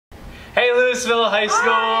Lewisville High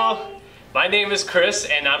School. Hi. My name is Chris,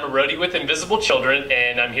 and I'm a roadie with Invisible Children,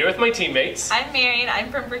 and I'm here with my teammates. I'm Marion,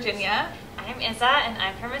 I'm from Virginia. I'm Isa, and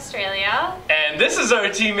I'm from Australia. And this is our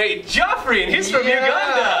teammate Joffrey, and he's from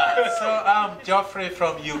Uganda. So I'm Joffrey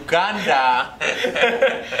from Uganda.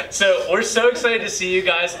 So we're so excited to see you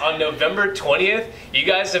guys on November 20th. You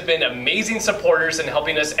guys have been amazing supporters in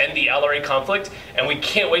helping us end the LRA conflict, and we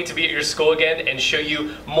can't wait to be at your school again and show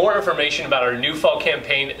you more information about our new fall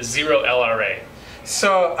campaign, Zero LRA.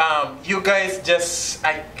 So you guys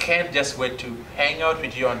I can't just wait to hang out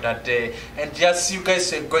with you on that day, and you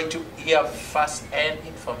guys are going to hear first-hand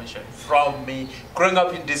information from me growing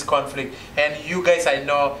up in this conflict, and you guys, I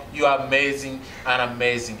know you are amazing and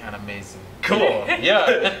amazing and amazing. Cool,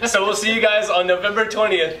 yeah. So we'll see you guys on November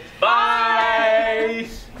 20th. Bye!